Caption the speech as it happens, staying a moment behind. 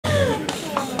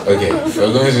Okay,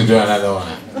 we're going to do another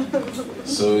one.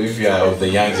 So if you are of the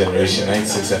young generation,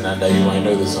 96 and under, you might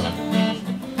know this one.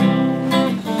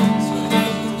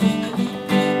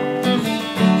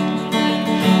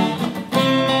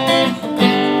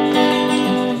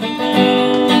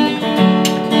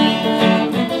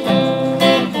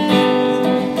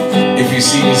 If you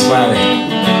see me smiling,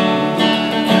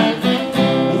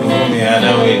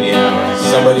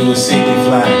 somebody will see me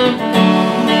flying.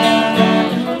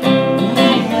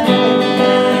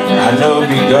 I know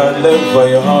be God, look for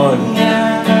your own.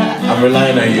 I'm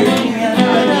relying on you.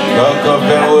 God come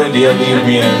back with you, leave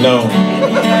me alone.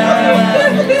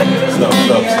 Stop.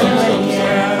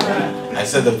 I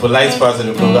said the polite part of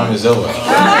the program is over.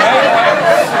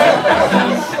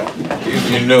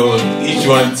 If you know, each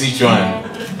one teach one.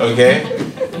 Okay?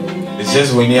 It's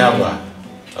just Winiaba.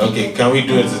 Okay, can we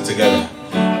do it together?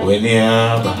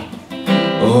 Winiaba.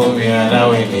 Oh,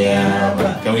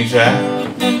 Winiaba. Can we try?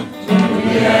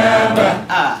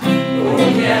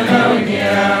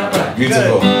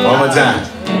 Beautiful. One more time.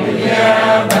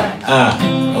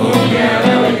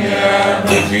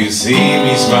 If you see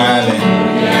me smiling,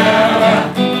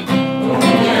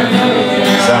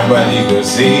 somebody go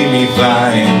see me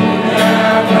flying.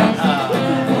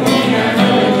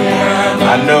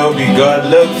 I know be God,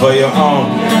 look for your own.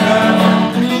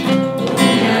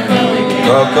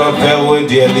 God compare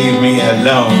with you, leave me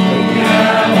alone.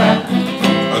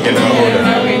 Okay, now hold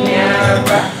on.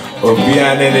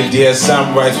 Obian and the dear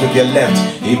sunrise with your left.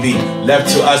 It be left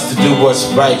to us to do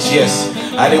what's right, yes.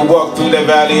 I did walk through the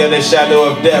valley of the shadow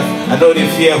of death. I know they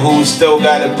fear who still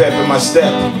got a pep in my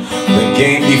step. The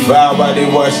game defiled while they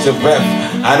watch the breath.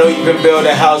 I don't even build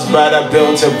a house, but I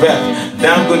built a rep.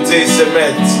 Down good day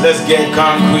cement, let's get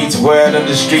concrete. Word on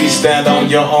the street, stand on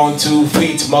your own 2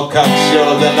 feet. More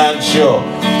cocksure than unsure.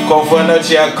 Come for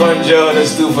noche, I conjure,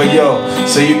 let's do for you.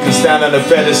 So you can stand on a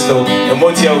pedestal. The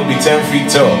motia will be 10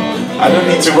 feet tall. I don't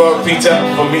need to rock Peter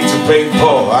for me to pay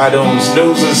Paul. I don't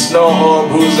snooze and snore or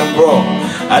bruise and brawl.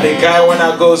 I the guy when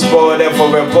I go spoil there for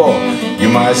rapport. You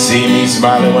might see me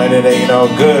smiling when it ain't all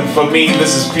good. For me,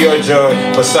 this is pure joy.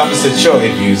 For some, it's a chore.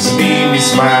 If you see me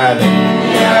smiling,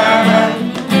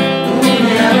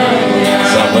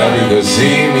 somebody go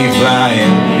see me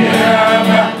flying.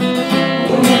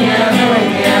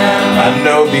 I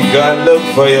know be God, look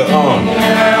for your own.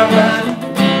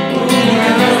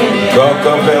 God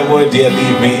compare with you,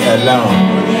 leave me alone.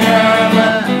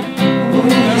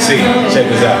 See, check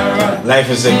this out. Life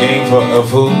is a game for a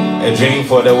fool, a dream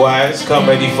for the wise,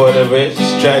 comedy for the rich,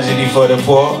 tragedy for the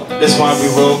poor. This one be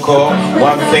roll call.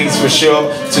 One thing's for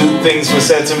sure, 2 things for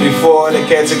certain before the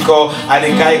curtain call. I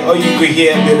think all you could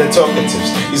hear be the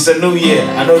talkatives. It's a new year,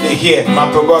 I know they hear my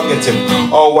prerogative.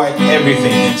 All white,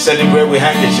 everything, celebrate with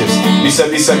handkerchiefs.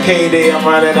 Bisa K-Day, I'm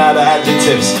running out of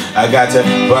adjectives. I got to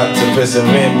butt to prison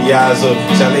rim, yazo.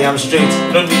 Charlie, I'm straight,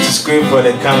 no need to scream for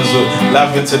the council.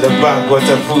 Laughing to the bank,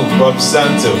 waterproof, Bob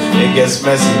Santo. It gets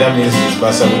messy, that means it's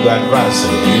Bassa we got run. So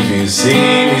if you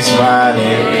see me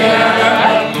smiling,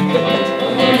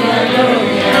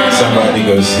 somebody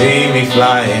go see me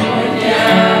flying.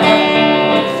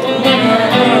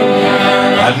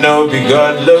 I know be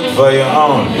God, look for your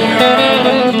own.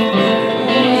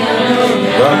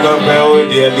 Don't compare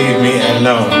with you, leave me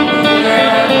alone.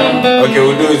 Okay,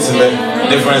 we'll do it to the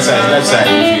different sides. Left side,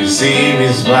 if you see me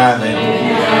smiling,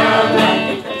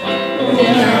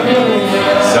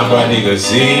 somebody go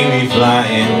see me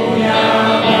flying.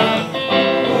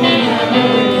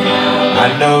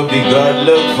 I know be God,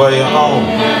 look for your own.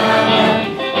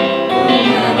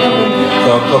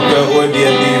 Don't compare with you,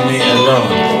 leave me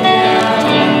alone.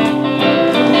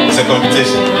 It's a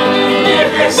competition.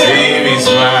 If you see me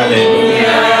smiling,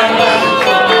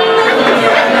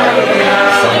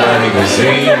 somebody go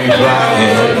see me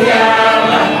flying.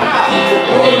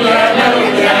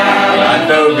 I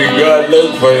know be God,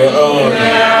 look for your own.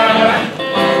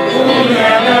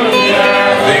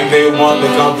 I think they want the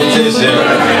competition.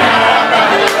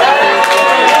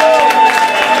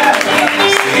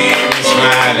 See me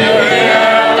smiling,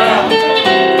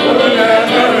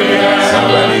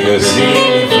 somebody go see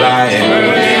me flying.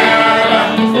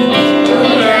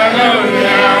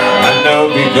 I know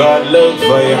be God, look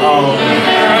for your own.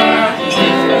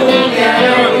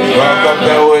 Walk up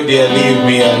there with you, leave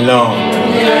me alone.